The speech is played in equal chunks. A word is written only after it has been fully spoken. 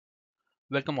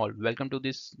Welcome to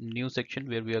this new section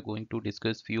where we are going to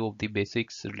discuss few of the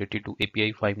basics related to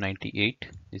API 598.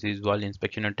 This is valve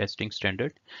inspection and testing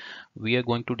standard. We are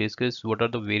going to discuss what are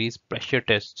the various pressure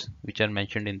tests which are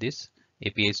mentioned in this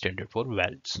API standard for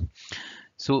valves.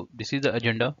 So this is the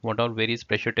agenda. What are various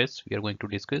pressure tests we are going to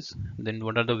discuss. Then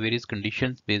what are the various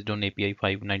conditions based on API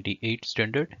 598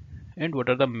 standard, and what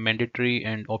are the mandatory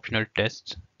and optional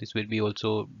tests. This will be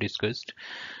also discussed.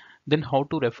 Then how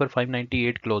to refer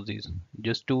 598 clauses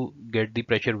just to get the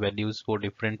pressure values for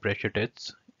different pressure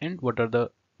tests, and what are the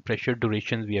pressure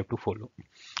durations we have to follow.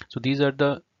 So these are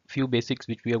the few basics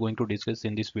which we are going to discuss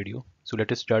in this video. So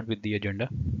let us start with the agenda.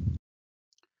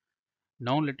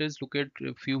 Now let us look at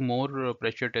a few more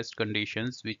pressure test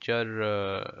conditions which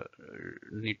are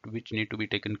which need to be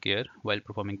taken care while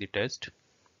performing the test.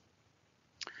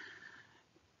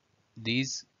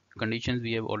 These conditions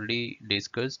we have already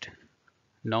discussed.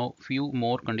 Now few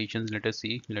more conditions, let us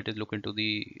see. Let us look into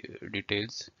the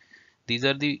details. These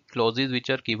are the clauses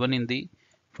which are given in the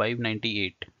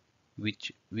 598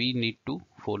 which we need to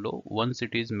follow. Once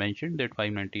it is mentioned that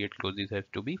 598 clauses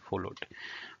have to be followed.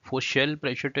 For shell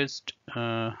pressure test,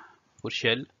 for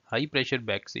shell high pressure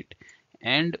backseat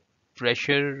and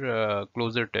pressure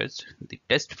closure test, the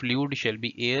test fluid shall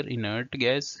be air, inert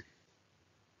gas,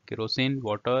 kerosene,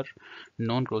 water,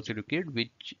 non-corrosive liquid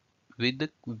which with the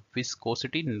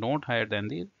viscosity not higher than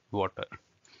the water.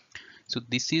 So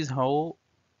this is how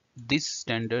this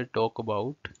standard talk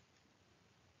about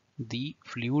the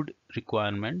fluid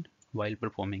requirement while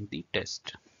performing the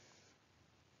test.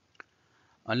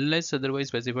 Unless otherwise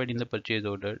specified in the purchase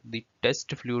order, the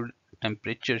test fluid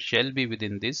temperature shall be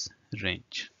within this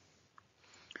range.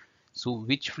 So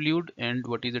which fluid and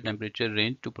what is the temperature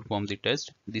range to perform the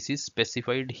test? This is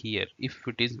specified here if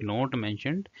it is not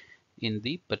mentioned in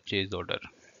the purchase order.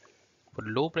 For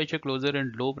low pressure closure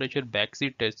and low pressure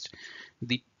backseat tests,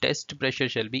 the test pressure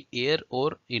shall be air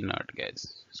or inert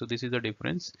gas. So this is the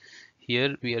difference.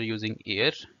 Here we are using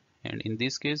air, and in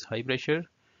this case high pressure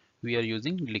we are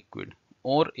using liquid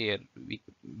or air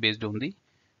based on the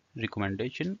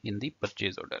recommendation in the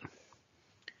purchase order.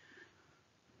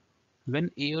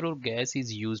 When air or gas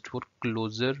is used for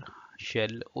closure, shell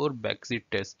or backseat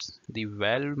tests, the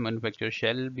valve manufacturer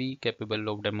shall be capable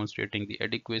of demonstrating the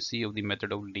adequacy of the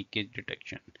method of leakage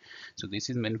detection. So this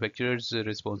is manufacturer's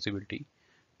responsibility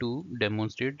to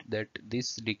demonstrate that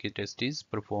this leakage test is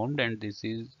performed and this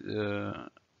is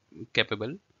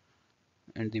capable,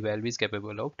 and the valve is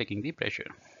capable of taking the pressure.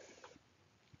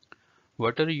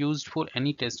 Water used for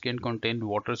any test can contain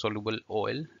water soluble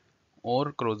oil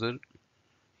or corrosion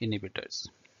inhibitors.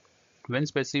 When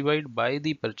specified by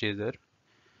the purchaser,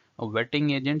 a wetting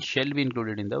agent shall be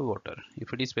included in the water.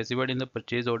 If it is specified in the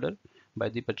purchase order by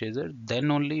the purchaser,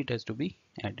 then only it has to be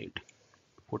added.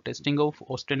 For testing of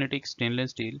austenitic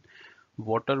stainless steel,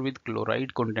 water with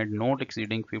chloride content not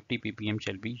exceeding 50 ppm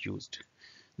shall be used.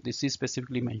 This is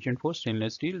specifically mentioned for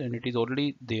stainless steel and it is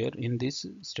already there in this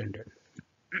standard.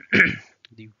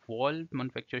 The valve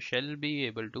manufacturer shall be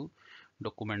able to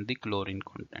document the chlorine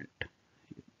content.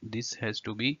 This has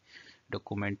to be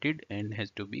documented and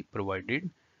has to be provided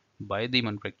by the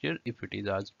manufacturer if it is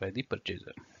asked by the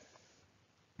purchaser.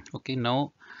 Okay,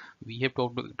 now we have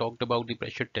talked about the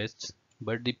pressure tests,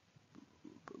 but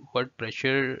what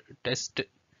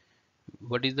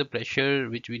is the pressure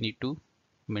which we need to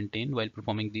maintain while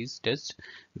performing these tests?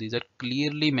 These are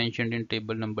clearly mentioned in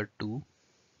table number 2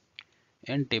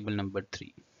 and table number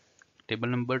 3. Table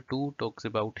number 2 talks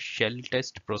about shell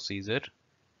test procedure.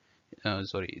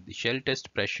 The shell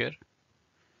test pressure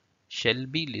shall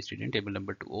be listed in table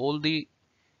number 2. All the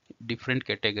different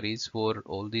categories for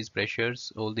all these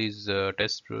pressures, all these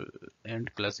tests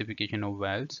and classification of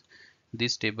valves.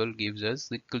 This table gives us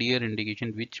the clear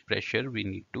indication which pressure we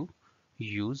need to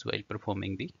use while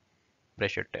performing the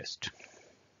pressure test.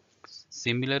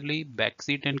 Similarly,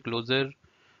 backseat and closure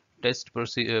test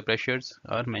pressures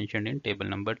are mentioned in table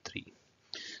number 3.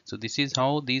 So this is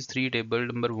how these three table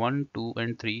number 1, 2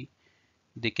 and 3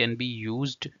 they can be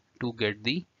used to get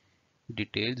the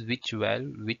details which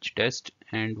valve, which test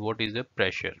and what is the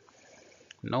pressure.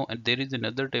 Now there is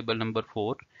another table number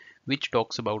 4 which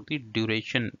talks about the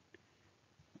duration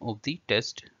of the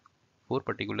test for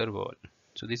particular valve.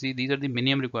 So these are the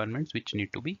minimum requirements which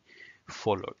need to be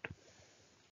followed.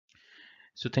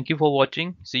 So thank you for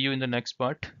watching. See you in the next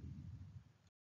part.